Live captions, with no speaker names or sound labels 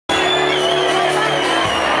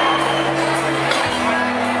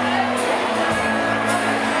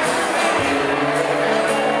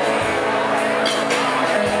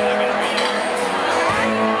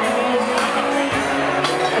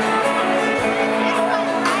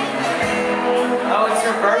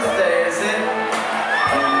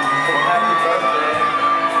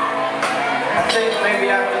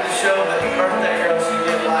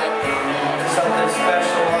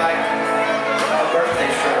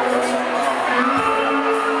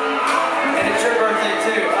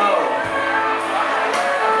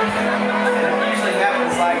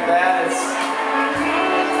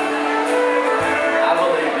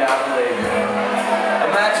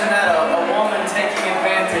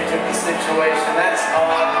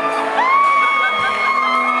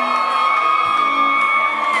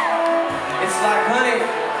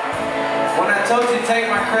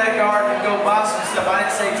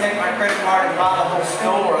card and buy the whole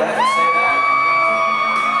store. I have to say that.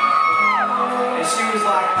 And she was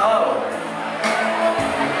like, oh.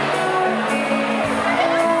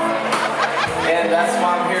 And that's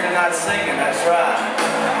why I'm here tonight singing, that's right.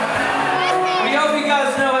 We hope you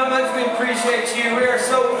guys know how much we appreciate you. We are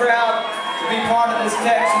so proud to be part of this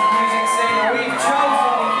Texas music scene, and we've chosen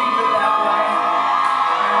to keep it that way.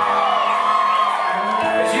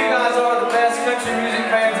 As you guys are the best country music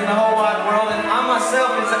fans in the whole wide world, and I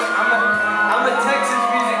myself, I'm a Texas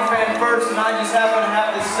music fan first, and I just happen to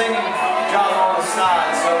have this singing job on the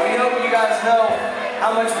side. So we hope you guys know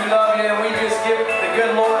how much we love you, and we just give the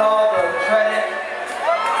good Lord all the credit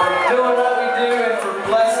for doing what we do and for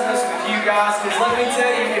blessing us with you guys. Because let me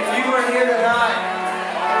tell you, if you weren't here tonight,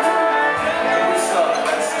 it would suck.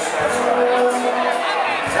 That's right.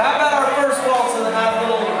 So how about our first waltz of the night, a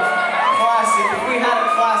little classic? If we had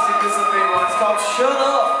a classic, this would be one. It's called Shut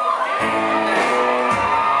Up.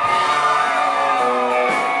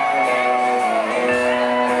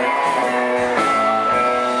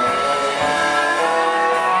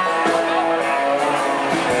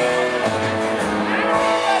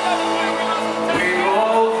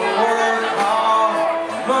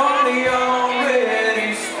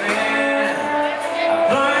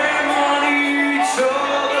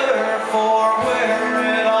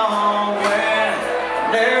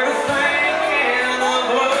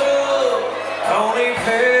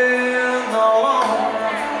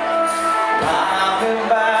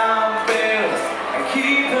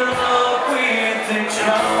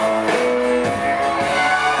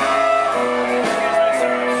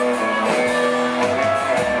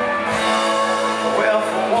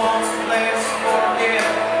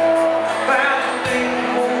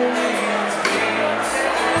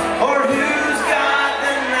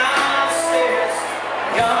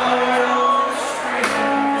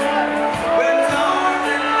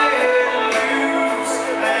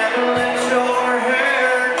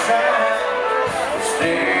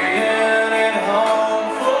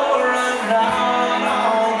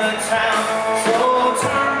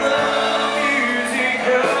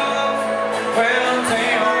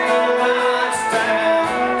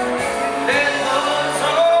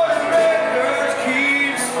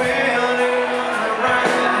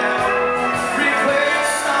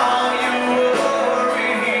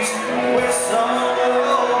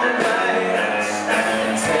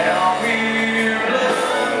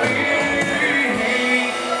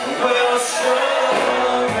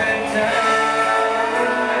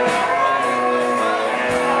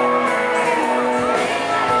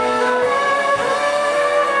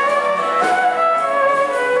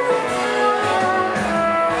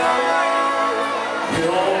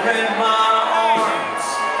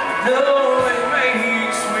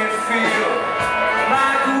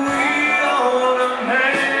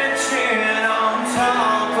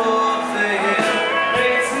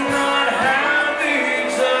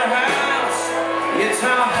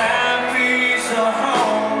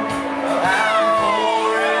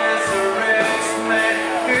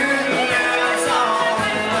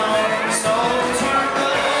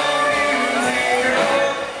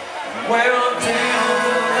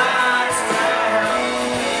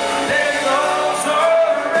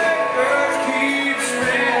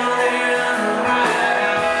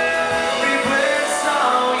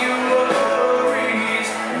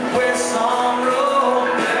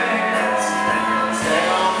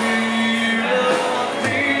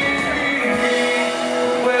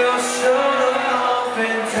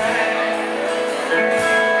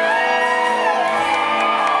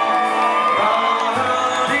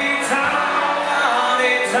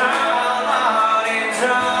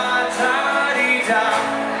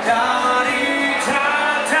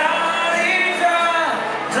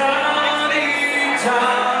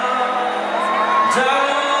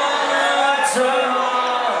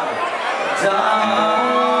 Da